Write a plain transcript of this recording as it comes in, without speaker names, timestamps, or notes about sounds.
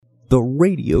The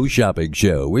Radio Shopping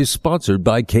Show is sponsored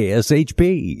by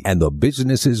KSHP and the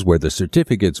businesses where the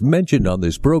certificates mentioned on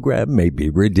this program may be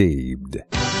redeemed.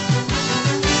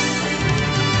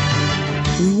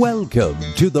 Welcome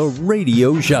to the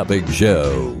Radio Shopping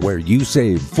Show, where you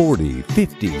save 40,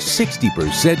 50,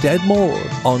 60% and more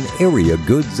on area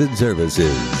goods and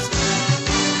services.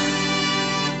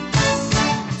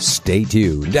 Stay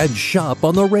tuned and shop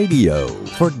on the radio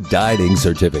for dining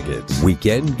certificates,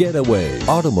 weekend getaway,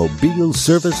 automobile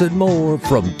service, and more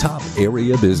from top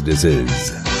area businesses.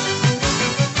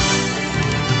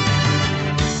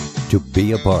 To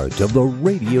be a part of the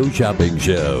Radio Shopping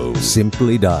Show,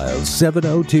 simply dial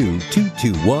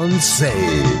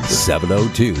 702-221-SAVE,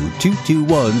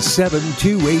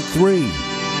 702-221-7283.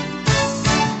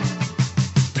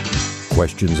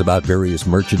 Questions about various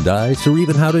merchandise or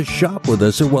even how to shop with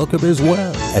us are welcome as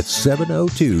well at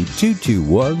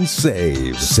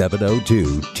 702-221-SAVE,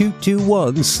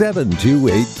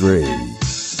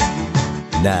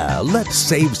 702-221-7283. Now, let's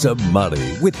save some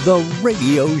money with the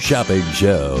Radio Shopping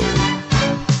Show.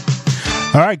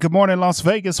 All right. Good morning, Las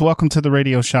Vegas. Welcome to the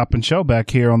Radio Shopping Show,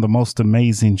 back here on the most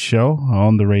amazing show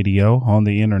on the radio, on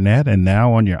the internet, and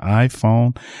now on your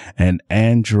iPhone and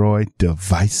Android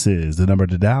devices. The number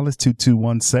to dial is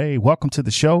 221-SAVE. Welcome to the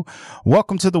show.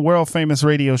 Welcome to the world famous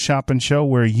Radio Shopping Show,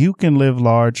 where you can live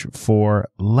large for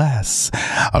less.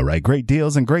 All right. Great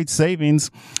deals and great savings.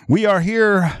 We are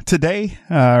here today.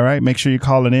 All right. Make sure you're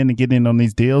calling in and getting in on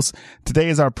these deals. Today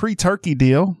is our pre-turkey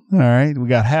deal. All right. We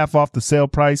got half off the sale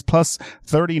price plus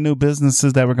 30 new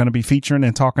businesses that we're going to be featuring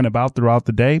and talking about throughout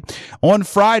the day. On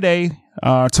Friday,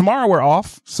 tomorrow we're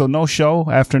off, so no show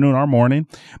afternoon or morning,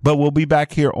 but we'll be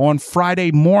back here on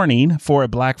Friday morning for a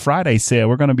Black Friday sale.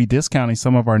 We're going to be discounting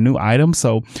some of our new items,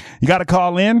 so you got to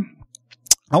call in.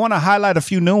 I want to highlight a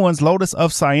few new ones. Lotus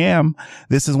of Siam.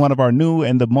 This is one of our new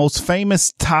and the most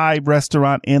famous Thai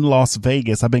restaurant in Las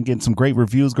Vegas. I've been getting some great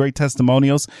reviews, great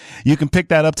testimonials. You can pick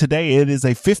that up today. It is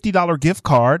a $50 gift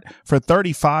card for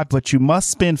 $35, but you must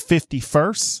spend $50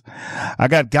 first. I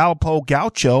got Galpo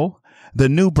Gaucho, the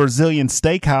new Brazilian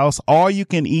steakhouse, all you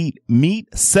can eat meat,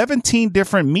 17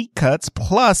 different meat cuts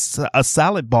plus a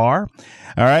salad bar.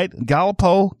 All right.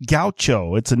 Galpo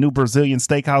Gaucho. It's a new Brazilian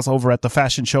steakhouse over at the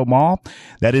Fashion Show Mall.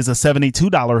 That is a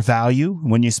 $72 value.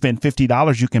 When you spend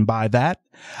 $50, you can buy that.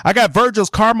 I got Virgil's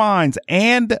Carmine's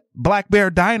and Black Bear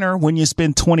Diner. When you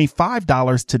spend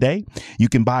 $25 today, you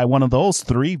can buy one of those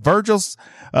three. Virgil's,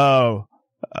 Real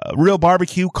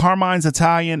Barbecue, Carmine's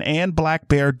Italian, and Black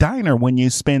Bear Diner when you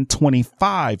spend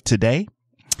 $25 today.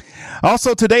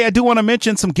 Also today, I do want to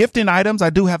mention some gifting items. I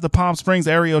do have the Palm Springs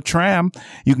Aerial Tram.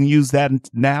 You can use that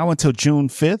now until June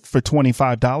 5th for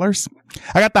 $25.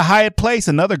 I got the Hyatt Place,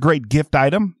 another great gift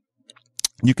item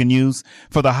you can use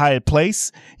for the Hyatt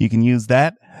Place. You can use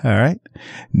that. All right.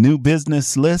 New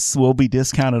business lists will be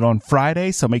discounted on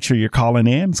Friday, so make sure you're calling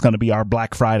in. It's going to be our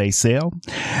Black Friday sale.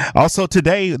 Also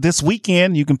today, this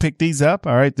weekend, you can pick these up.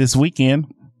 All right. This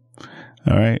weekend.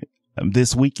 All right.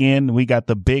 This weekend, we got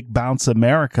the Big Bounce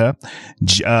America,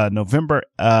 November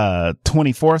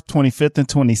 24th, 25th, and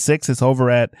 26th. It's over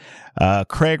at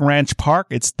Craig Ranch Park.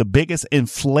 It's the biggest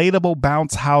inflatable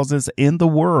bounce houses in the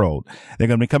world. They're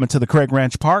going to be coming to the Craig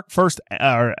Ranch Park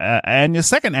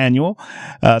second annual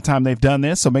time they've done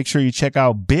this. So make sure you check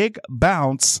out Big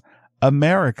Bounce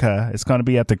America. It's going to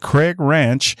be at the Craig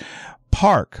Ranch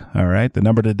Park. All right. The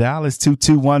number to dial is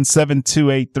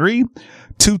 221-7283,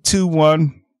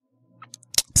 221-SAVE.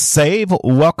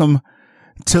 Welcome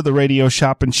to the Radio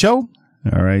Shopping Show.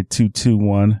 All right.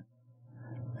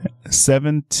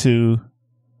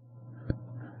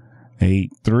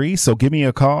 221-7283. So give me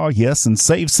a call. Yes. And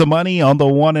save some money on the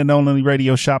one and only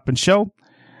Radio Shopping Show.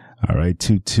 All right.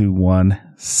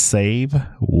 221-SAVE.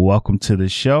 Welcome to the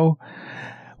show.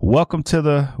 Welcome to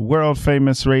the world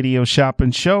famous Radio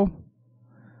Shopping Show.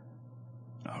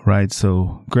 All right.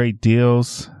 So great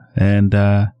deals and,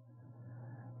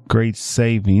 great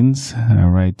savings. All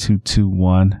right.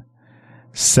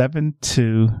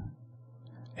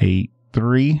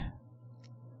 221-7283.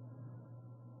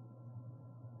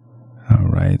 All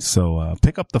right. So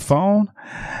pick up the phone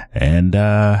and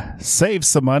save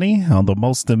some money on the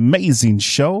most amazing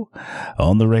show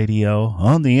on the radio,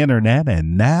 on the internet,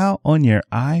 and now on your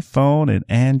iPhone and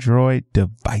Android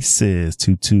devices.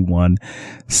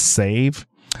 221-SAVE.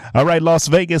 All right, Las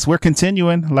Vegas, we're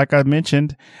continuing. Like I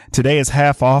mentioned, today is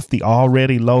half off the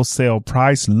already low sale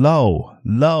price. Low.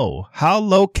 How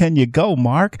low can you go,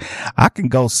 Mark? I can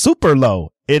go super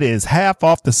low. It is half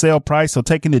off the sale price. So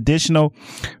take an additional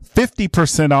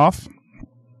 50% off.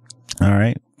 All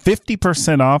right.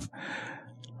 50% off.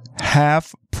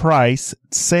 Half price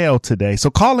sale today. So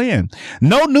call in.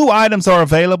 No new items are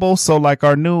available. So like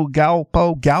our new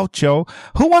Galpo Gaucho,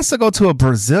 who wants to go to a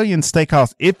Brazilian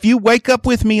steakhouse? If you wake up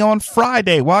with me on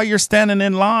Friday while you're standing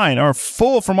in line or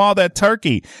full from all that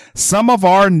turkey, some of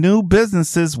our new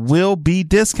businesses will be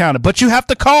discounted, but you have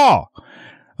to call.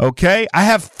 Okay. I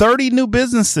have 30 new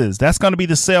businesses. That's going to be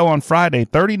the sale on Friday.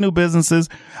 30 new businesses.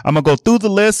 I'm going to go through the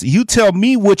list. You tell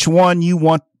me which one you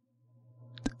want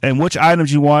and which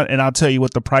items you want, and I'll tell you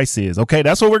what the price is. Okay.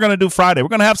 That's what we're going to do Friday. We're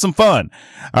going to have some fun.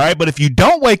 All right. But if you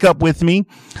don't wake up with me,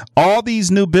 all these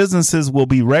new businesses will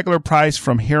be regular price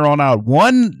from here on out.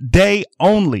 One day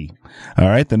only. All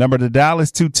right. The number to dial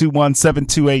is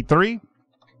 221-7283.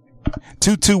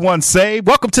 221-SAVE.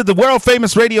 Welcome to the world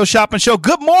famous radio shopping show.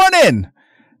 Good morning.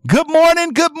 Good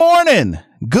morning. Good morning.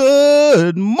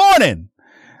 Good morning.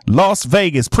 Las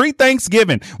Vegas,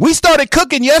 pre-Thanksgiving. We started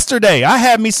cooking yesterday. I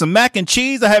had me some mac and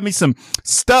cheese. I had me some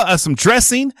some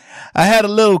dressing. I had a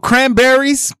little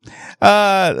cranberries.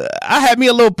 I had me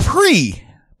a little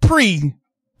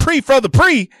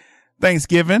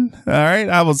pre-Thanksgiving. All right.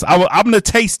 I'm the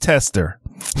taste tester.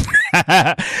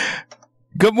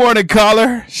 Good morning,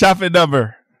 caller. Shopping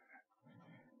number.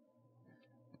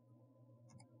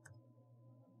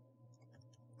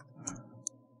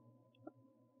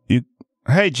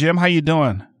 Hey, Jim, how you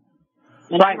doing?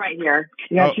 Right here.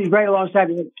 Yeah, she's right alongside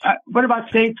me. What about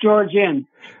St. George Inn?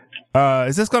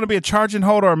 Is this going to be a charge and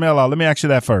hold or a mail out? Let me ask you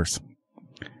that first.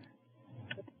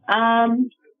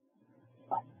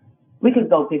 We could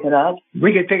go pick it up.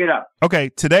 We could pick it up. Okay,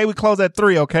 today we close at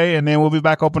 3, okay? And then we'll be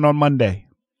back open on Monday.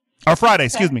 Or Friday,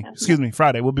 excuse me,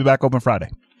 Friday. We'll be back open Friday.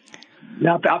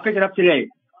 No, I'll pick it up today.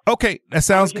 Okay, that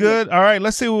sounds good. All right,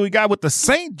 let's see what we got with the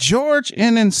St. George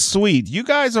Inn and Suite. You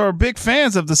guys are big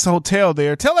fans of this hotel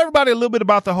there. Tell everybody a little bit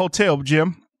about the hotel,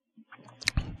 Jim.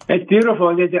 It's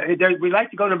beautiful. We like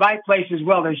to go to my place as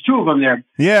well. There's 2 of them there.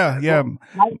 Yeah.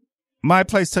 My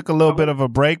place took a little bit of a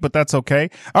break, but that's okay.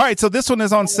 All right, so this one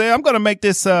is on sale. I'm going to make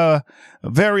this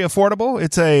very affordable.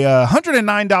 It's a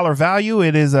 $109 value.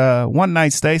 It is a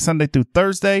one-night stay, Sunday through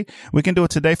Thursday. We can do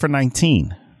it today for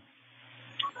 $19.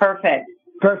 Perfect.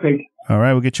 All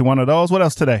right, we'll get you one of those. What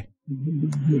else today?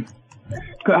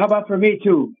 How about for me,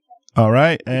 too? All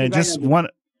right, and just one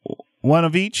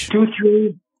of each? 2,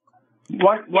 3.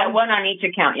 One on each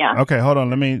account, yeah. Okay, hold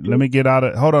on. Let me get out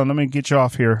of. Hold on. Let me get you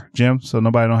off here, Jim, so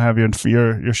nobody don't have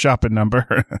your shopping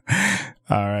number.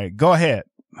 All right, go ahead.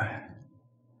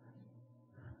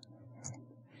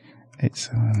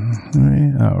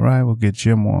 873. All right, we'll get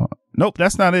Jim one. Nope,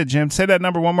 that's not it, Jim. Say that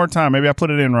number one more time. Maybe I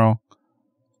put it in wrong.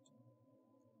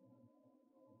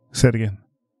 Say it again.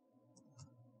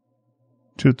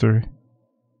 23.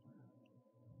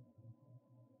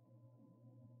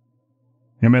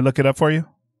 You want me to look it up for you?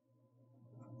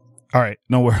 All right,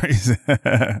 no worries.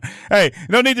 Hey,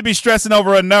 no need to be stressing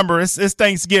over a number. It's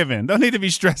Thanksgiving. Don't need to be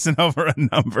stressing over a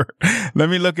number. Let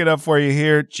me look it up for you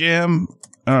here, Jim.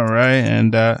 All right,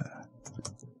 and all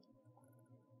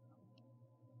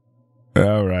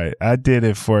right, I did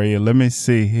it for you. Let me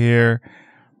see here.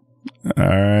 All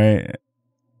right,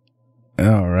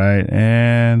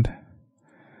 and.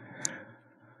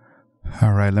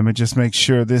 All right, let me just make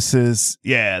sure this is,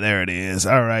 there it is.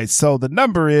 All right, so the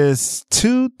number is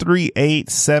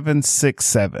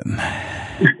 238767.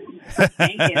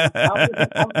 Thank you.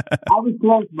 I was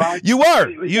close, Mark. You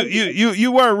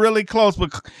were really close,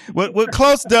 but what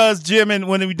close does, Jim, and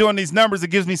when we're doing these numbers, it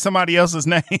gives me somebody else's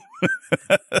name.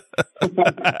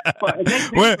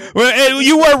 Well,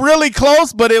 you were really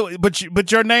close,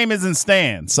 but your name isn't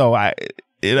Stan, so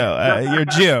you're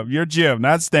Jim,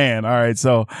 not Stan. All right.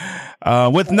 So,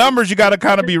 with numbers, you got to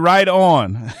kind of be right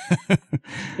on.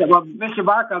 Well, Mr.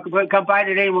 Mark, I'll come by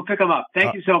today and we'll pick them up.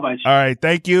 Thank you so much. All right.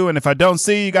 Thank you. And if I don't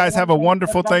see you guys, have a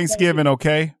wonderful Thanksgiving.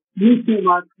 Okay. You too,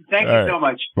 Mark. Thank you so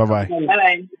much. Bye-bye.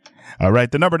 Bye-bye. All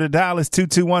right. The number to dial is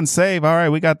 221-SAVE. All right.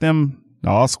 We got them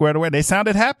all squared away. They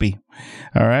sounded happy.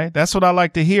 All right. That's what I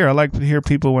like to hear. I like to hear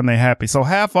people when they're happy. So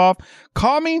half off.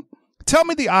 Call me. Tell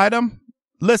me the item.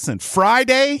 Listen,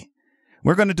 Friday,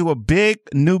 we're going to do a big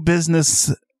new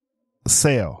business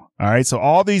sale. All right. So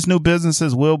all these new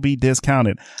businesses will be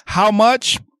discounted. How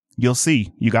much? You'll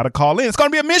see. You got to call in. It's going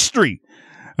to be a mystery.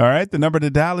 All right. The number to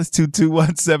dial is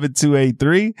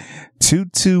 221-7283,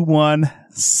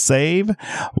 221-SAVE.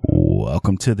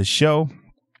 Welcome to the show.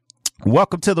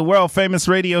 Welcome to the world famous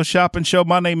radio shopping show.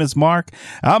 My name is Mark.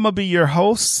 I'm going to be your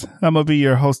host.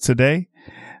 today.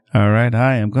 All right.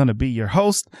 I am going to be your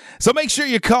host. So make sure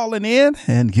you're calling in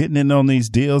and getting in on these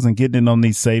deals and getting in on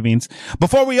these savings.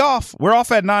 Before we're off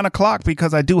at 9:00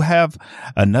 because I do have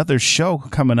another show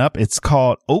coming up. It's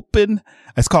called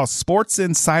Sports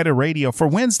Insider Radio for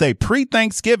Wednesday,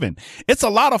 pre-Thanksgiving. It's a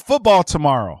lot of football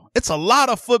tomorrow. It's a lot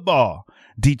of football.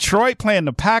 Detroit playing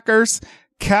the Packers,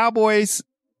 Cowboys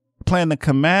playing the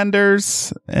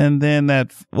Commanders. And then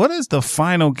what is the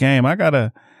final game? I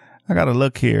gotta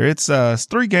look here. It's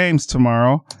 3 games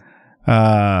tomorrow.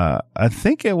 I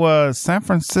think it was San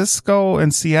Francisco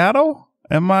and Seattle.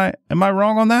 Am I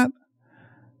wrong on that?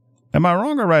 Am I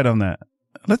wrong or right on that?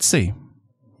 Let's see.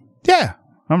 Yeah,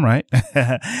 I'm right. All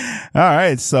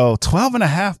right. So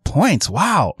 12.5 points.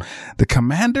 Wow. The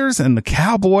Commanders and the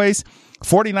Cowboys,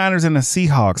 49ers and the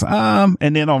Seahawks.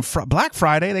 And then on Black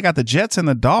Friday, they got the Jets and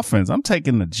the Dolphins. I'm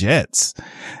taking the Jets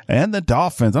and the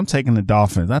Dolphins. I'm taking the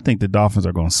Dolphins. I think the Dolphins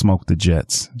are going to smoke the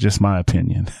Jets. Just my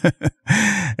opinion.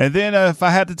 And then if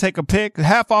I had to take a pick,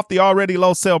 half off the already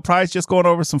low sale price, just going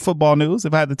over some football news.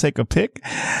 If I had to take a pick,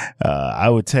 I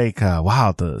would take, the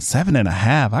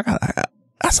 7.5.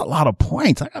 That's a lot of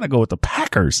points. I got to go with the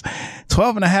Packers.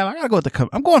 12.5. I got to go with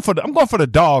I'm going for the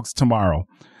dogs tomorrow.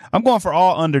 I'm going for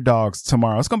all underdogs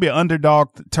tomorrow. It's going to be an underdog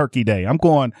turkey day. I'm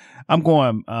going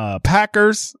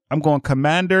Packers. I'm going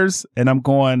Commanders, and I'm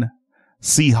going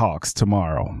Seahawks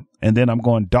tomorrow. And then I'm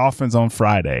going Dolphins on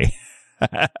Friday.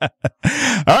 All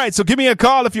right. So give me a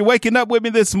call if you're waking up with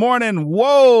me this morning.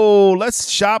 Whoa.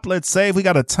 Let's shop. Let's save. We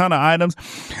got a ton of items.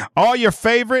 All your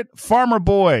favorite Farmer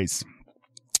Boys.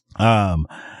 I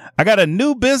got a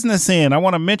new business in. I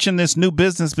want to mention this new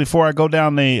business before I go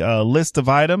down the list of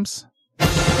items.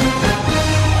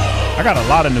 I got a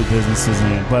lot of new businesses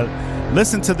in, but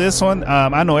listen to this one.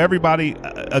 I know everybody,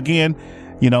 again,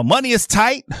 money is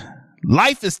tight.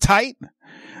 Life is tight.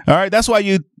 All right. That's why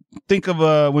you think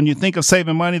of, when you think of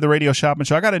saving money, the Radio Shopping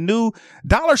Show. I got a new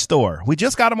dollar store. We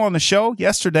just got them on the show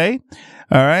yesterday.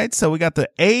 All right. So we got the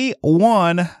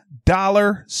A1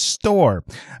 Dollar Store.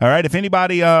 All right. If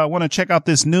anybody want to check out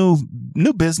this new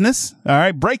business, all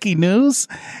right, breaking news.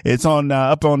 It's on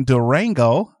up on Durango.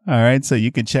 All right. So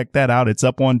you can check that out. It's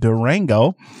up on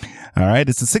Durango. All right.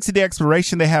 It's a 60-day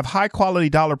expiration. They have high quality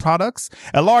dollar products,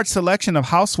 a large selection of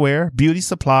houseware, beauty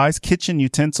supplies, kitchen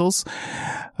utensils,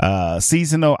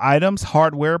 seasonal items,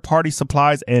 hardware, party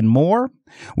supplies, and more.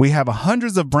 We have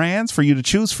hundreds of brands for you to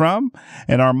choose from,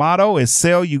 and our motto is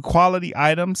sell you quality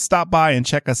items. Stop by and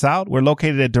check us out. We're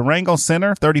located at Durango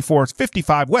Center,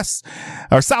 3455 West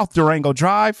or South Durango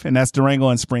Drive, and that's Durango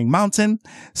and Spring Mountain.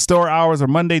 Store hours are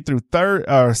Monday through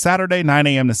Saturday, 9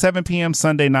 a.m. to 7 p.m.,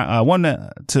 Sunday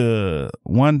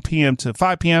 1 p.m. to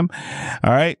 5 p.m.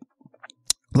 All right.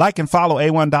 Like and follow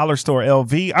A1 Dollar Store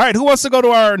LV. All right. Who wants to go to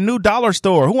our new dollar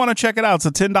store? Who want to check it out? It's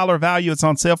a $10 value. It's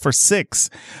on sale for $6.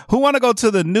 Who want to go to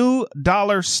the new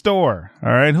dollar store? All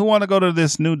right. Who want to go to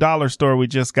this new dollar store we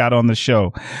just got on the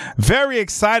show? Very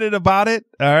excited about it.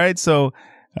 All right. So,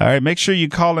 all right. Make sure you're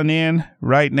calling in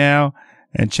right now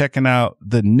and checking out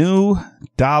the new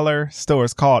dollar store.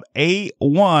 It's called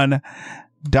A1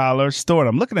 Dollar Store. And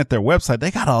I'm looking at their website.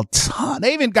 They got a ton.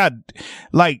 They even got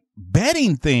like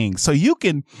betting things. So you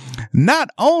can not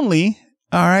only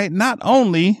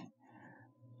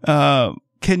can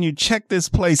you check this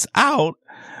place out,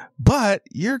 but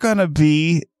you're going to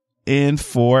be in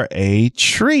for a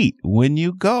treat when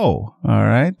you go. All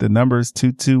right. The number is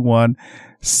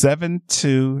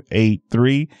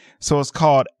 221-7283. So it's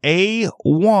called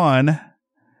A1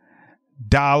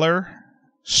 Dollar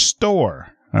Store.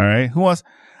 All right. Who wants?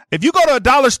 If you go to a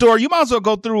dollar store, you might as well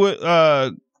go through it.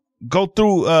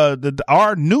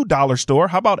 Our new dollar store.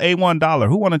 How about A1 Dollar?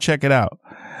 Who want to check it out?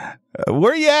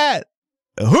 Where you at?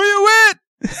 Who you with?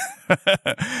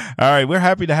 All right. We're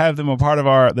happy to have them a part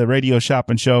of the Radio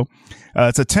Shopping Show.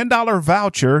 It's a $10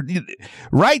 voucher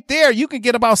right there. You can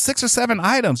get about 6 or 7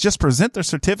 items. Just present the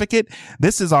certificate.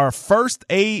 This is our first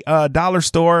dollar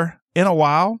store in a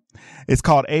while. It's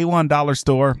called A1 Dollar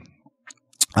Store.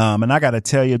 And I got to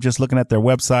tell you, just looking at their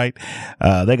website,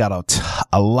 they got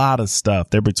a lot of stuff.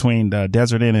 They're between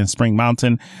Desert Inn and Spring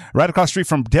Mountain, right across the street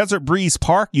from Desert Breeze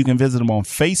Park. You can visit them on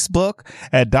Facebook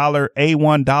at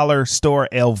A1 Dollar Store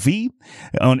LV,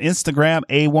 on Instagram,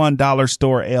 A1 Dollar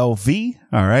Store LV.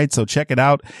 All right. So check it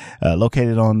out.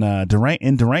 Located on,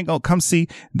 in Durango. Come see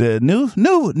the new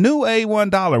A1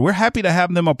 Dollar. We're happy to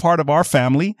have them a part of our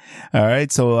family. All right.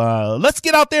 So, let's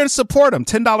get out there and support them.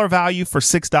 $10 value for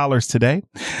 $6 today.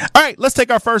 All right. Let's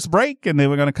take our first break and then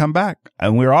we're going to come back,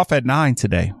 and we're off at 9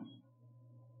 today.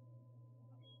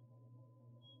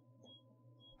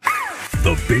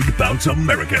 The Big Bounce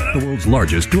America, the world's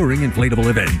largest touring inflatable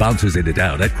event, bounces into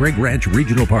town at Craig Ranch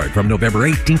Regional Park from November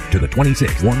 18th to the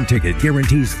 26th. One ticket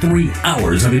guarantees 3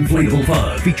 hours of inflatable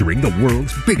fun, featuring the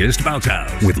world's biggest bounce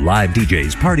house, with live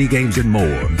DJs, party games, and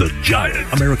more. The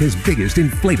Giant, America's biggest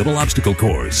inflatable obstacle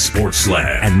course, Sports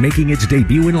Slam, and making its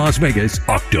debut in Las Vegas,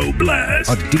 Octo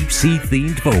Blast, a deep-sea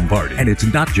themed foam party. And it's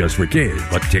not just for kids,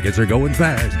 but tickets are going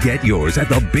fast. Get yours at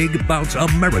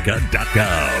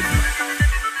thebigbounceamerica.com.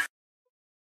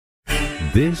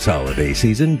 This holiday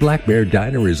season, Black Bear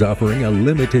Diner is offering a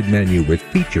limited menu with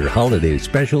feature holiday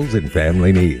specials and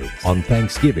family meals. On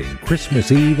Thanksgiving,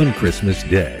 Christmas Eve, and Christmas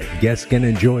Day, guests can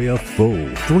enjoy a full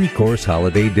 3-course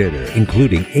holiday dinner,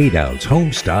 including 8-ounce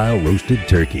home-style roasted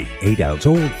turkey, 8-ounce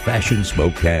old-fashioned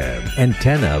smoked ham, and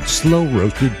 10-ounce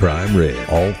slow-roasted prime rib.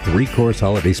 All 3-course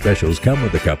holiday specials come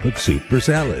with a cup of soup or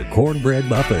salad, cornbread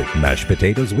muffin, mashed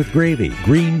potatoes with gravy,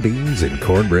 green beans and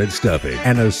cornbread stuffing,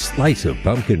 and a slice of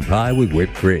pumpkin pie with whipped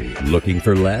cream. Looking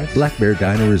for less? Black Bear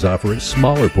Diner is offering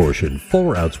smaller portion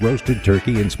 4-ounce roasted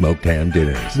turkey and smoked ham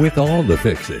dinners with all the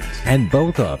fixings. And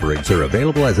both offerings are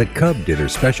available as a Cub dinner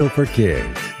special for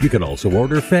kids. You can also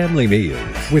order family meals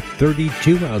with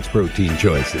 32-ounce protein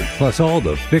choices, plus all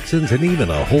the fixings and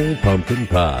even a whole pumpkin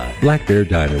pie. Black Bear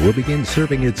Diner will begin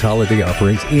serving its holiday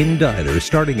offerings in diners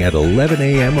starting at 11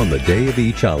 a.m. on the day of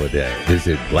each holiday.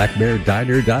 Visit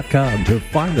blackbeardiner.com to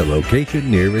find the location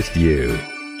nearest you.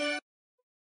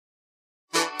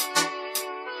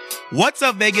 What's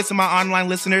up, Vegas and my online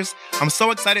listeners? I'm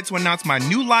so excited to announce my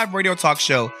new live radio talk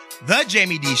show, The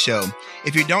Jamie D Show.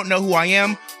 If you don't know who I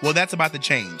am, well, that's about to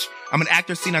change. I'm an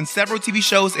actor seen on several TV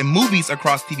shows and movies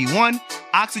across TV One,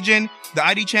 Oxygen, the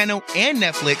ID Channel, and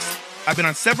Netflix. I've been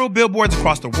on several billboards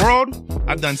across the world,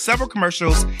 I've done several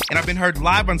commercials, and I've been heard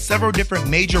live on several different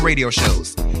major radio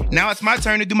shows. Now it's my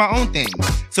turn to do my own thing.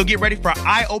 So get ready for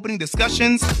eye-opening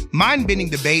discussions, mind-bending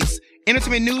debates,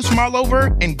 entertainment news from all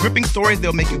over, and gripping stories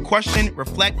that'll make you question,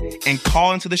 reflect, and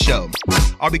call into the show.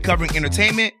 I'll be covering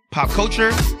entertainment, pop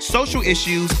culture, social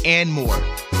issues, and more.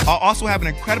 I'll also have an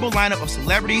incredible lineup of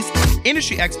celebrities,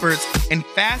 industry experts, and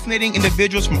fascinating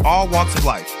individuals from all walks of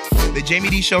life. The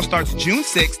Jamie D Show starts June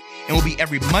 6th and will be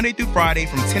every Monday through Friday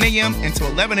from 10 a.m. until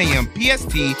 11 a.m.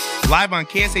 PST, live on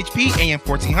KSHP AM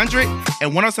 1400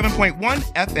 and 107.1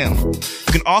 FM.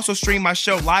 You can also stream my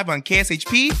show live on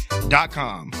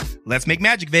KSHP.com. Let's make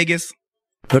magic, Vegas.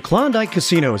 The Klondike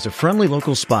Casino is a friendly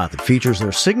local spot that features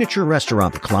their signature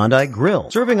restaurant, the Klondike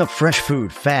Grill, serving up fresh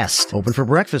food fast. Open for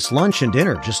breakfast, lunch, and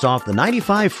dinner just off the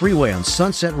 95 freeway on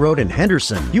Sunset Road in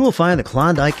Henderson. You will find the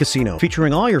Klondike Casino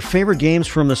featuring all your favorite games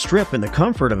from the Strip in the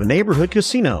comfort of a neighborhood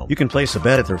casino. You can place a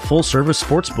bet at their full-service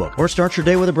sports book or start your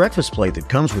day with a breakfast plate that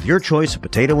comes with your choice of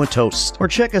potato and toast. Or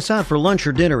check us out for lunch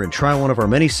or dinner and try one of our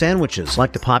many sandwiches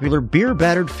like the popular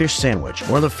beer-battered fish sandwich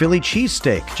or the Philly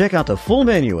cheesesteak. Check out the full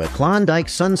menu at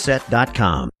KlondikeSunset.com.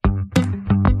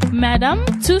 Madame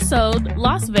Tussauds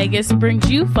Las Vegas brings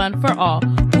you fun for all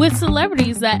with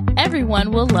celebrities that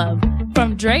everyone will love.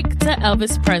 From Drake to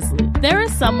Elvis Presley, there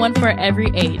is someone for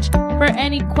every age. For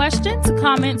any questions,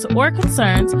 comments, or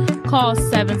concerns, call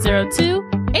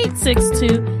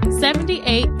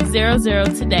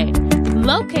 702-862-7800 today.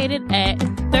 Located at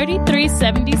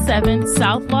 3377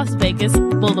 South Las Vegas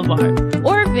Boulevard,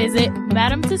 or visit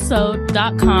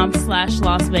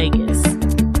MadameTussauds.com/Las Vegas.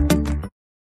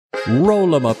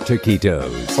 Roll 'em Up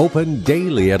Taquitos. Open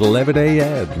daily at 11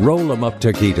 a.m. Roll 'em Up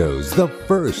Taquitos, the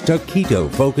first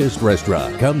taquito-focused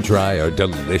restaurant. Come try our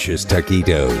delicious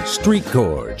taquitos, street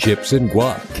corn, chips and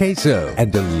guac, queso,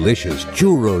 and delicious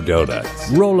churro donuts.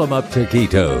 Roll 'em Up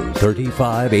Taquitos,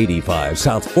 3585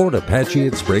 South Fort Apache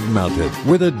at Spring Mountain,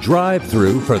 with a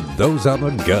drive-through for those on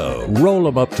the go. Roll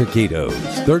 'em Up Taquitos,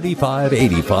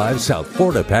 3585 South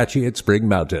Fort Apache at Spring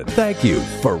Mountain. Thank you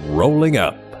for rolling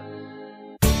up.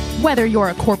 Whether you're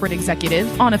a corporate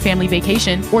executive, on a family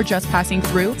vacation, or just passing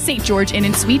through, St. George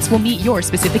Inn & Suites will meet your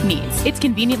specific needs. It's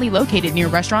conveniently located near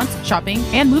restaurants, shopping,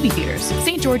 and movie theaters.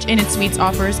 St. George Inn & Suites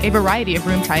offers a variety of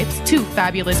room types, 2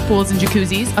 fabulous pools and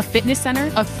jacuzzis, a fitness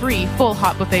center, a free full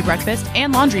hot buffet breakfast,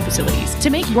 and laundry facilities.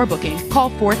 To make your booking, call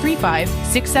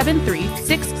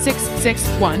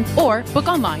 435-673-6661 or book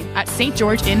online at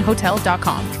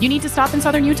stgeorgeinnhotel.com. You need to stop in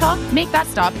Southern Utah? Make that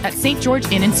stop at St.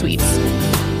 George Inn & Suites.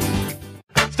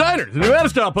 Steiner's, the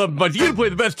Nevada-style pub, invites you to play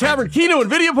the best tavern, keno, and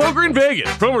video poker in Vegas.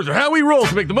 Promos are how we roll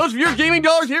to make the most of your gaming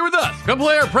dollars here with us. Come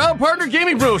play our proud partner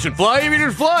gaming promotion, Fly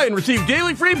Aviators Fly, and receive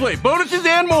daily free play, bonuses,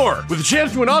 and more. With a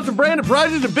chance to win awesome brand of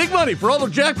prizes and big money for all the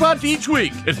jackpots each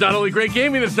week. It's not only great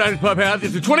gaming that Steiner's Pub has,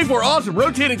 it's the 24 awesome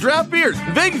rotating draft beers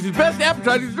and Vegas' best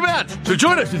appetizers to match. So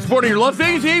join us in supporting your Las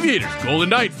Vegas Aviators, Golden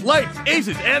Knights, Lights,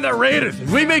 Aces, and the Raiders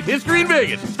as we make history in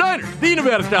Vegas. Steiner's, the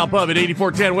Nevada-style pub at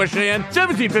 8410 West Cheyenne,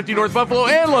 1750 North Buffalo,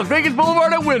 and Las Vegas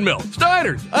Boulevard at Windmill.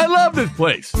 Steiner's, I love this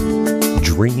place.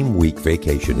 Dream Week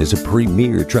Vacation is a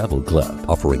premier travel club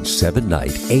offering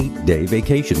 7-night, 8-day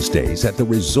vacation stays at the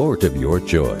resort of your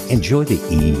choice. Enjoy the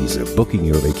ease of booking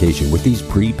your vacation with these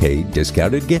prepaid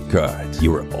discounted gift cards.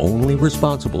 You are only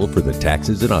responsible for the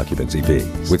taxes and occupancy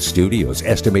fees. With studios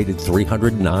estimated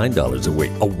 $309 a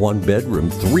week, a one-bedroom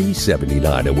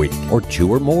 $379 a week, or 2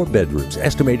 or more bedrooms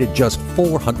estimated just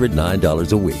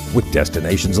 $409 a week. With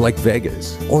destinations like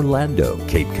Vegas, Orlando,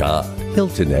 Cape Cod,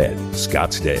 Hilton Head,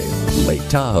 Scottsdale, Lake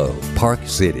Tahoe, Park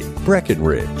City,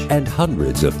 Breckenridge, and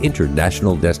hundreds of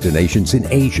international destinations in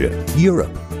Asia,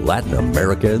 Europe, Latin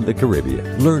America, and the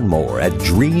Caribbean. Learn more at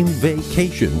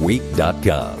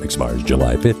dreamvacationweek.com. Expires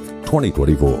July 5th,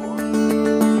 2024.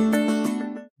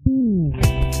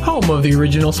 Home of the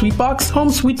original Sweet Box, Home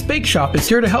Sweets Bake Shop is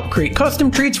here to help create custom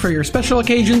treats for your special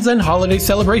occasions and holiday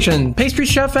celebration. Pastry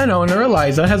chef and owner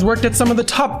Eliza has worked at some of the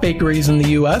top bakeries in the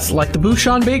U.S., like the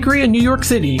Bouchon Bakery in New York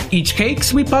City. Each cake,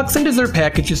 sweet box, and dessert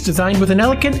package is designed with an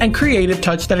elegant and creative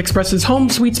touch that expresses Home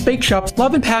Sweets Bake Shop's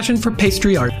love and passion for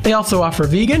pastry art. They also offer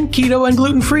vegan, keto, and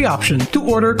gluten-free options. To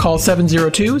order, call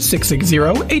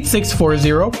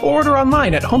 702-660-8640 or order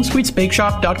online at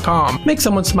homesweetsbakeshop.com. Make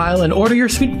someone smile and order your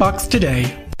Sweet Box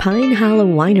today. Pine Hollow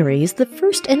Winery is the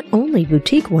first and only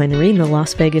boutique winery in the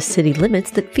Las Vegas city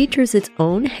limits that features its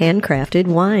own handcrafted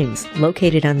wines.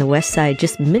 Located on the west side,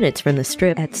 just minutes from the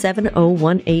Strip at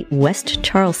 7018 West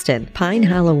Charleston, Pine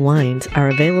Hollow wines are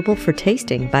available for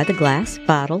tasting by the glass,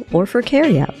 bottle, or for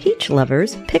carryout. Peach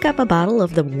lovers, pick up a bottle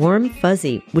of the Warm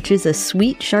Fuzzy, which is a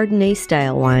sweet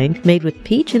Chardonnay-style wine made with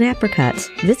peach and apricots.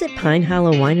 Visit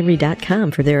PineHollowWinery.com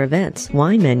for their events,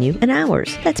 wine menu, and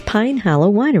hours. That's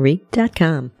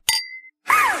PineHollowWinery.com.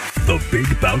 The Big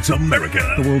Bounce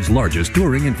America, the world's largest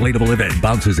touring inflatable event,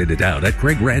 bounces into town at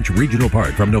Craig Ranch Regional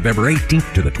Park from November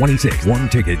 18th to the 26th. One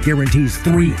ticket guarantees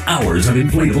 3 hours of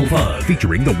inflatable fun,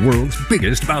 featuring the world's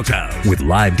biggest bounce house, with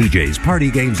live DJs,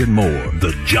 party games, and more.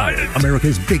 The Giant,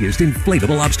 America's biggest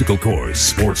inflatable obstacle course,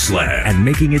 Sports Slam, and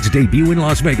making its debut in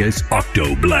Las Vegas,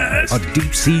 Octo Blast, a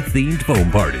deep-sea themed foam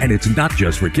party. And it's not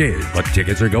just for kids, but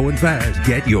tickets are going fast.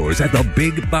 Get yours at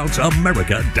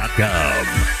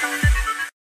thebigbounceamerica.com.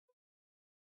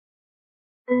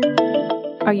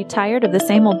 Are you tired of the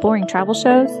same old boring travel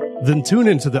shows? Then tune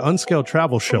into the Unscaled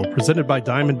Travel Show presented by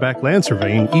Diamondback Land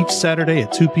Surveying each Saturday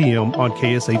at 2 p.m. on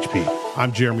KSHP.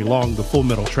 I'm Jeremy Long, the Full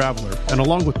Metal Traveler, and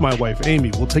along with my wife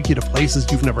Amy, we'll take you to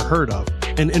places you've never heard of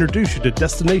and introduce you to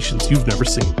destinations you've never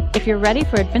seen. If you're ready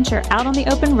for adventure out on the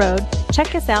open road,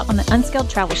 check us out on the Unscaled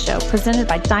Travel Show presented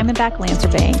by Diamondback Land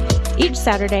Surveying each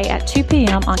Saturday at 2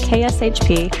 p.m. on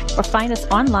KSHP, or find us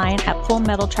online at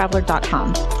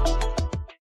fullmetaltraveler.com.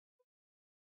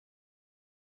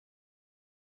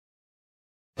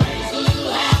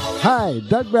 Hi,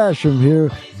 Doug Basham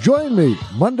here. Join me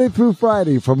Monday through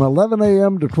Friday from 11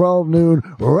 a.m. to 12 noon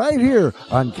right here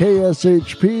on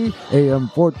KSHP, AM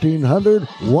 1400,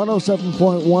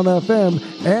 107.1 FM,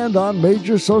 and on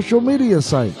major social media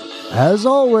sites. As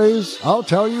always, I'll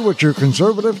tell you what your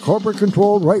conservative,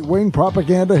 corporate-controlled, right-wing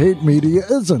propaganda hate media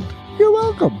isn't. You're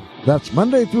welcome. That's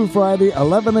Monday through Friday,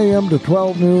 11 a.m. to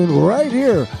 12 noon right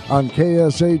here on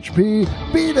KSHP.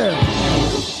 Be there.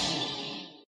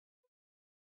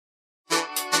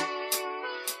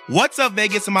 What's up,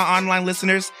 Vegas and my online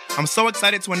listeners? I'm so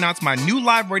excited to announce my new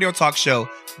live radio talk show,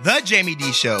 The Jamie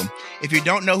D Show. If you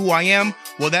don't know who I am,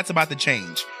 well, that's about to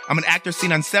change. I'm an actor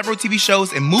seen on several TV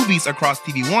shows and movies across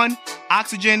TV One,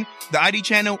 Oxygen, the ID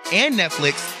channel, and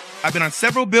Netflix. I've been on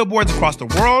several billboards across the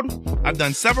world, I've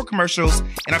done several commercials,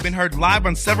 and I've been heard live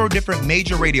on several different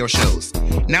major radio shows.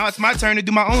 Now it's my turn to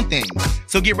do my own thing.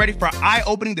 So get ready for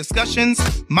eye-opening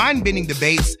discussions, mind-bending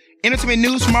debates, entertainment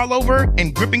news from all over,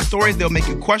 and gripping stories that'll make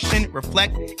you question,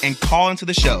 reflect, and call into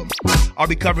the show. I'll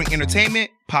be covering entertainment,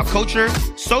 pop culture,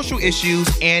 social issues,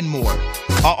 and more.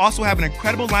 I'll also have an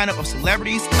incredible lineup of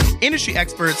celebrities, industry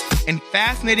experts, and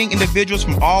fascinating individuals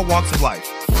from all walks of life.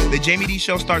 The Jamie D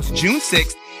Show starts June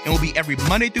 6th and will be every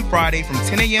Monday through Friday from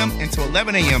 10 a.m. until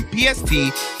 11 a.m. PST,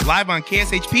 live on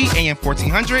KSHP AM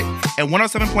 1400 and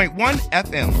 107.1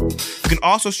 FM. You can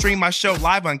also stream my show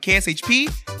live on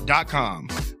KSHP.com.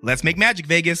 Let's make magic,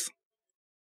 Vegas.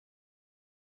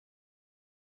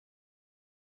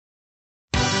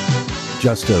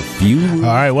 just a few.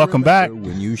 All right, welcome back.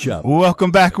 When you shop.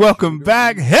 Welcome back.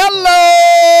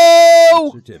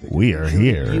 Hello. We are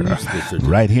here,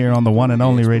 right here on the one and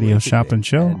only Radio Shopping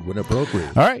Show. When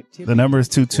appropriate. All right, the number is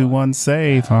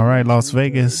 221-SAVE. All right, Las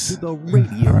Vegas. The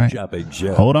Radio All right, Shopping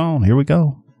Show. hold on. Here we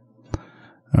go.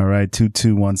 All right,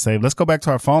 221-SAVE. Let's go back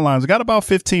to our phone lines. We got about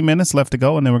 15 minutes left to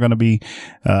go, and then we're going to be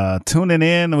tuning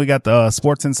in. We got the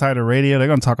Sports Insider Radio. They're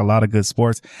going to talk a lot of good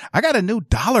sports. I got a new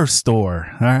dollar store.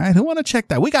 All right, who want to check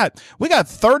that? We got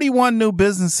 31 new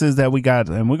businesses that we got,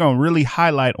 and we're going to really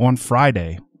highlight on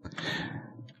Friday.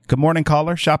 Good morning,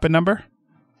 caller. Shopping number?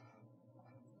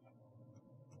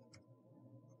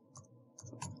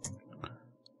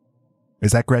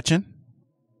 Is that Gretchen?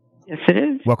 Yes, it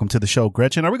is. Welcome to the show,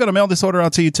 Gretchen. Are we going to mail this order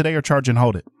out to you today or charge and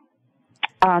hold it?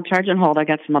 Charge and hold. I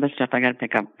got some other stuff I got to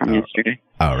pick up from yesterday.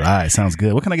 All right. Sounds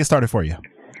good. What can I get started for you?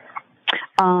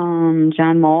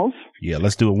 John Moles. Yeah,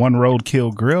 let's do a one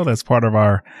roadkill grill. That's part of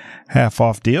our half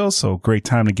off deal. So great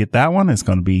time to get that one. It's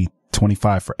going to be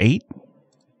 $25 for 8.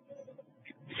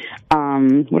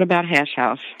 What about Hash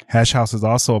House? Hash House is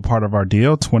also a part of our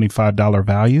deal. $25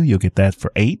 value. You'll get that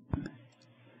for 8.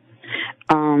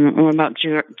 What about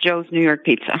Joe's New York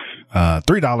Pizza?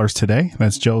 $3 today.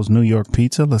 That's Joe's New York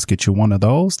Pizza. Let's get you one of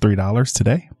those. $3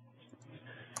 today.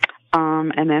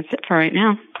 And that's it for right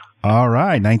now. All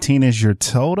right. 19 is your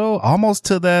total. Almost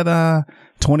to that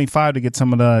 25 to get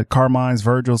some of the Carmine's,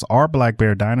 Virgil's, or Black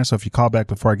Bear Diner. So if you call back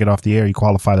before I get off the air, you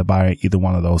qualify to buy either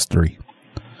one of those 3.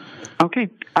 Okay.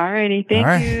 All righty. Thank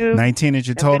All right. you. 19 is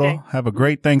your total. Have a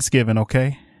great Thanksgiving,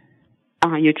 okay?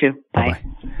 You too. Bye. Bye-bye.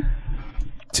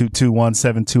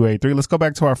 221-7283. Let's go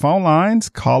back to our phone lines.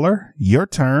 Caller, your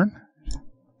turn.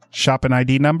 Shopping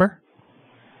ID number?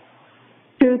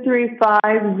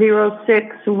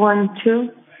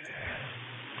 2350612.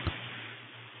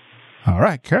 All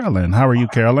right, Carolyn. How are you,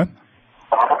 Carolyn?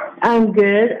 I'm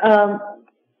good.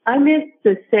 I missed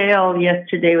the sale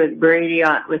yesterday with Brady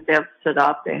with El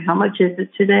Sadape. How much is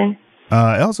it today?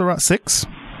 Elsa, around 6.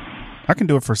 I can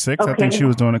do it for 6. Okay. I think she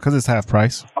was doing it because it's half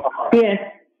price. Yes,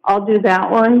 I'll do that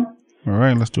one. All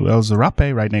right, let's do El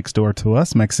Zarape right next door to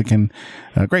us. Mexican,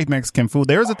 great Mexican food.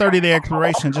 There is a 30-day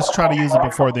expiration. Just try to use it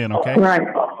before then, okay? Right.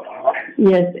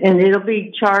 Yes, and it'll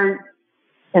be charged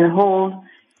and hold.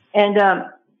 And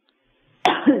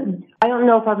I don't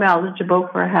know if I'm eligible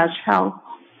for a Hash House.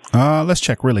 Let's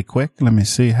check really quick. Let me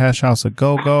see. Hash House a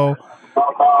go-go.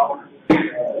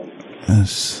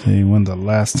 Let's see when the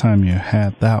last time you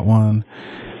had that one.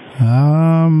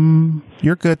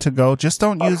 You're good to go. Just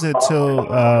don't use it till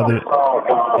the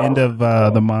end of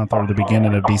the month or the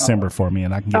beginning of December for me,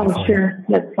 and I can get it for sure. you.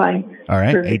 That's fine. All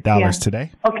right, Perfect. $8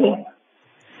 today. Okay.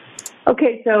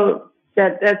 Okay, so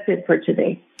that's it for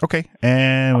today. Okay,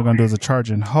 and we're going to do is a charge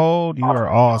and hold. You are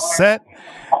all set.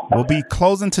 We'll be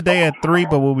closing today at 3,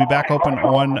 but we'll be back open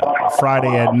on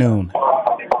Friday at noon.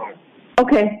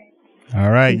 Okay.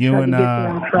 All right, you and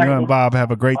Bob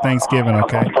have a great Thanksgiving,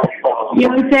 okay?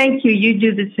 Thank you. You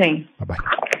do the same. Bye-bye.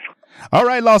 All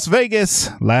right, Las Vegas,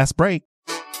 last break.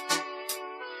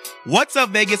 What's up,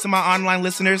 Vegas and my online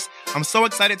listeners? I'm so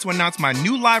excited to announce my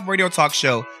new live radio talk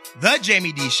show, The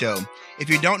Jamie D Show. If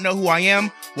you don't know who I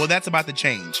am, well, that's about to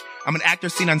change. I'm an actor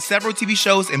seen on several TV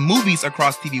shows and movies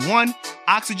across TV One,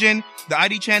 Oxygen, the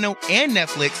ID channel, and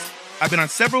Netflix. I've been on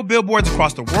several billboards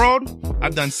across the world.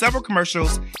 I've done several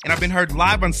commercials, and I've been heard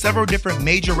live on several different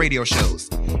major radio shows.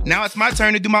 Now it's my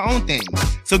turn to do my own thing.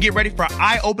 So get ready for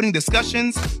eye-opening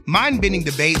discussions, mind-bending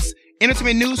debates,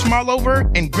 entertainment news from all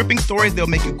over, and gripping stories that'll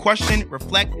make you question,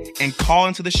 reflect, and call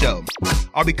into the show.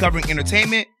 I'll be covering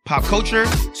entertainment, pop culture,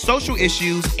 social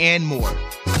issues, and more.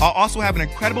 I'll also have an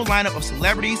incredible lineup of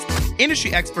celebrities,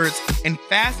 industry experts, and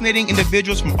fascinating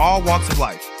individuals from all walks of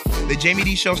life. The Jamie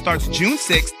D Show starts June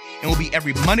 6th and will be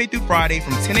every Monday through Friday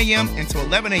from 10 a.m. until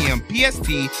 11 a.m. PST,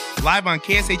 live on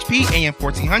KSHP AM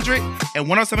 1400 and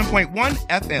 107.1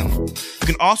 FM. You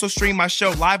can also stream my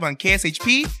show live on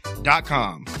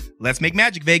KSHP.com. Let's make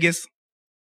magic, Vegas.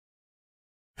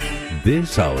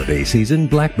 This holiday season,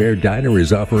 Black Bear Diner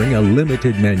is offering a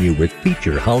limited menu with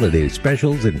feature holiday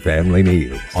specials and family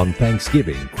meals. On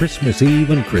Thanksgiving, Christmas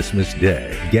Eve, and Christmas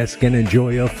Day, guests can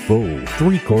enjoy a full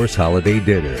 3-course holiday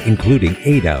dinner, including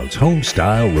 8-ounce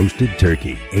home-style roasted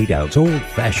turkey, 8-ounce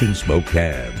old-fashioned smoked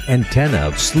ham, and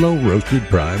 10-ounce slow-roasted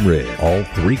prime rib. All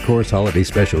 3-course holiday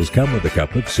specials come with a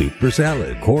cup of soup or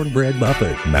salad, cornbread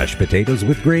muffin, mashed potatoes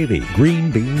with gravy,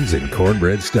 green beans and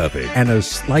cornbread stuffing, and a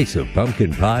slice of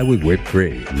pumpkin pie with whipped whipped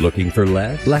cream. Looking for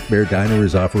less? Black Bear Diner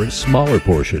is offering smaller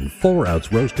portion,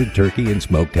 4-ounce roasted turkey and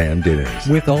smoked ham dinners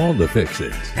with all the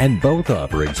fixings. And both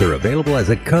offerings are available as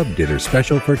a Cub dinner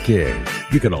special for kids.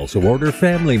 You can also order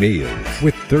family meals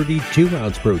with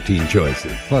 32-ounce protein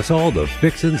choices, plus all the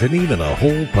fixings and even a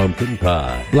whole pumpkin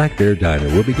pie. Black Bear Diner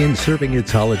will begin serving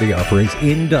its holiday offerings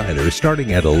in diner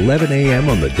starting at 11 a.m.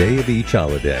 on the day of each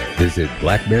holiday. Visit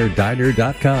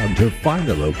blackbeardiner.com to find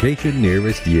the location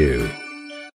nearest you.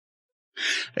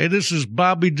 Hey, this is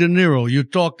Bobby De Niro. You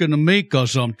talking to me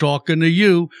because I'm talking to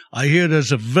you. I hear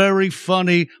there's a very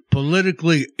funny,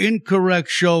 politically incorrect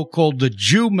show called The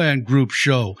Jew Man Group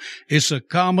Show. It's a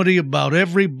comedy about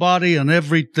everybody and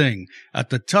everything at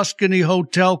the Tuscany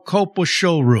Hotel Copa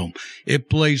Showroom. It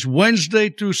plays Wednesday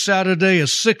through Saturday at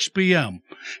 6 p.m.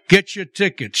 Get your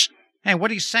tickets. Hey, what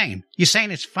are you saying? You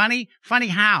saying it's funny? Funny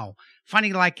how?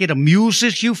 Funny like it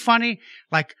amuses you funny?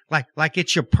 Like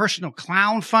it's your personal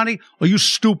clown funny? Are you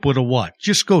stupid or what?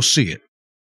 Just go see it.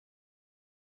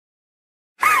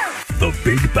 The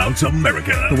Big Bounce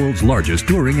America, the world's largest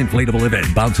touring inflatable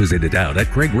event, bounces into town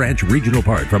at Craig Ranch Regional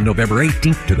Park from November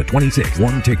 18th to the 26th.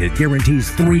 One ticket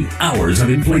guarantees 3 hours of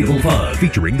inflatable fun,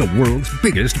 featuring the world's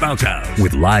biggest bounce house,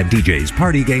 with live DJs,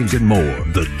 party games, and more.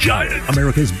 The Giant,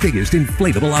 America's biggest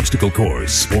inflatable obstacle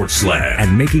course, Sports Slam,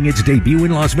 and making its debut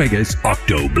in Las Vegas,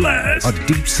 Octo Blast, a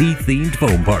deep-sea themed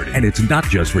foam party. And it's not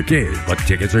just for kids, but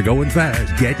tickets are going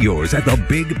fast. Get yours at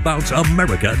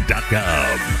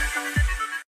thebigbounceamerica.com.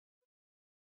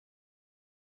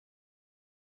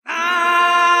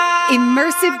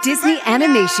 Immersive Disney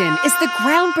animation is the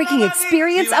groundbreaking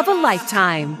experience of a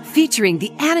lifetime, featuring the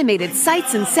animated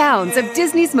sights and sounds of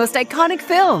Disney's most iconic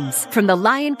films, from The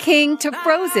Lion King to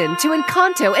Frozen to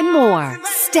Encanto and more.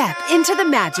 Step into the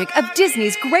magic of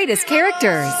Disney's greatest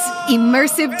characters.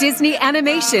 Immersive Disney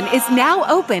animation is now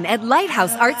open at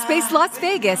Lighthouse Art Space Las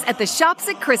Vegas at the Shops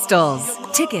at Crystals.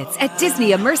 Tickets at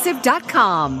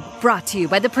DisneyImmersive.com. Brought to you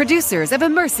by the producers of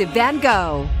Immersive Van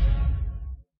Gogh.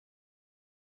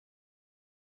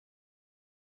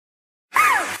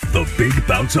 The Big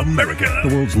Bounce America,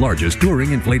 the world's largest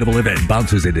touring inflatable event,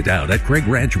 bounces into town at Craig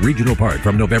Ranch Regional Park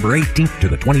from November 18th to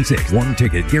the 26th. One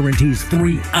ticket guarantees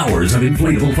 3 hours of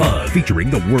inflatable fun, featuring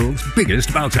the world's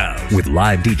biggest bounce house, with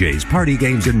live DJs, party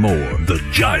games, and more. The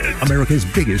Giant, America's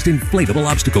biggest inflatable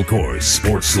obstacle course,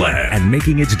 Sports Slam, and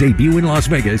making its debut in Las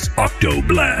Vegas, Octo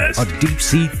Blast, a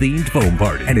deep-sea themed foam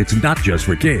party. And it's not just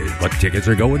for kids, but tickets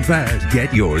are going fast.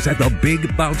 Get yours at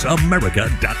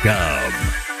thebigbounceamerica.com.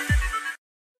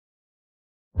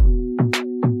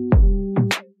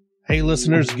 Hey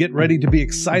listeners, get ready to be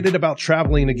excited about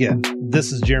traveling again.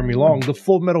 This is Jeremy Long, the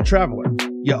Full Metal Traveler.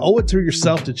 You owe it to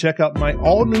yourself to check out my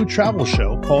all-new travel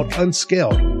show called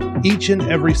Unscaled, each and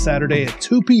every Saturday at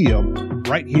 2 p.m.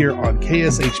 right here on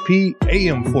KSHP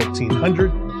AM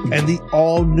 1400 and the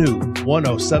all-new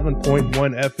 107.1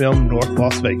 FM North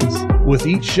Las Vegas. With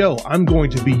each show, I'm going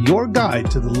to be your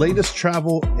guide to the latest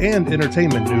travel and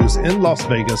entertainment news in Las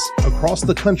Vegas, across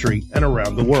the country, and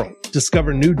around the world.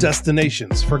 Discover new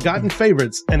destinations, forgotten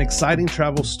favorites, and exciting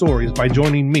travel stories by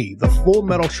joining me, the Full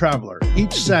Metal Traveler,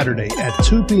 each Saturday at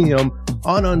 2 p.m.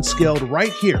 on Unscaled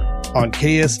right here on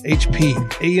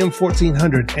KSHP AM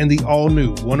 1400 and the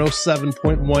all-new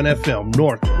 107.1 FM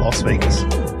North Las Vegas.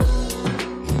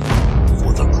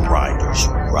 For the grinders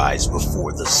who rise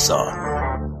before the sun,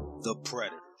 the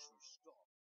Predators.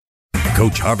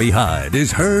 Coach Harvey Hyde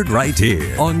is heard right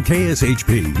here on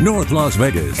KSHP North Las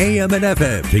Vegas, AM and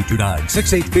FM, K29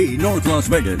 6HP North Las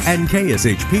Vegas, and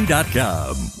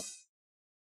KSHP.com.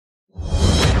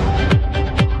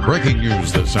 Breaking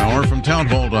news this hour from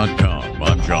townhall.com.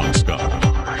 I'm John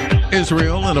Scott.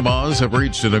 Israel and Hamas have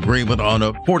reached an agreement on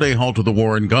a 4-day halt to the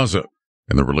war in Gaza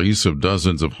and the release of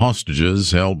dozens of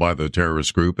hostages held by the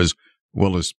terrorist group, as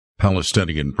well as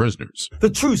Palestinian prisoners. The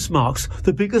truce marks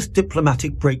the biggest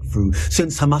diplomatic breakthrough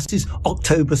since Hamas's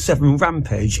October 7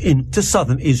 rampage into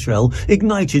southern Israel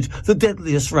ignited the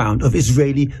deadliest round of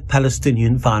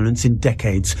Israeli-Palestinian violence in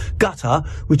decades. Qatar,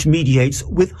 which mediates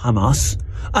with Hamas,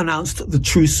 announced the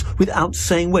truce without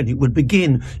saying when it would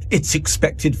begin. Its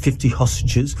expected 50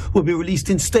 hostages will be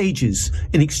released in stages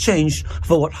in exchange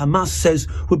for what Hamas says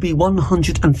would be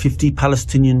 150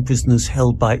 Palestinian prisoners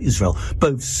held by Israel.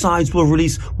 Both sides will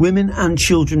release women and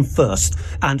children first,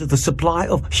 and the supply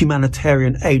of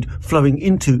humanitarian aid flowing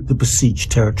into the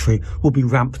besieged territory will be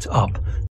ramped up.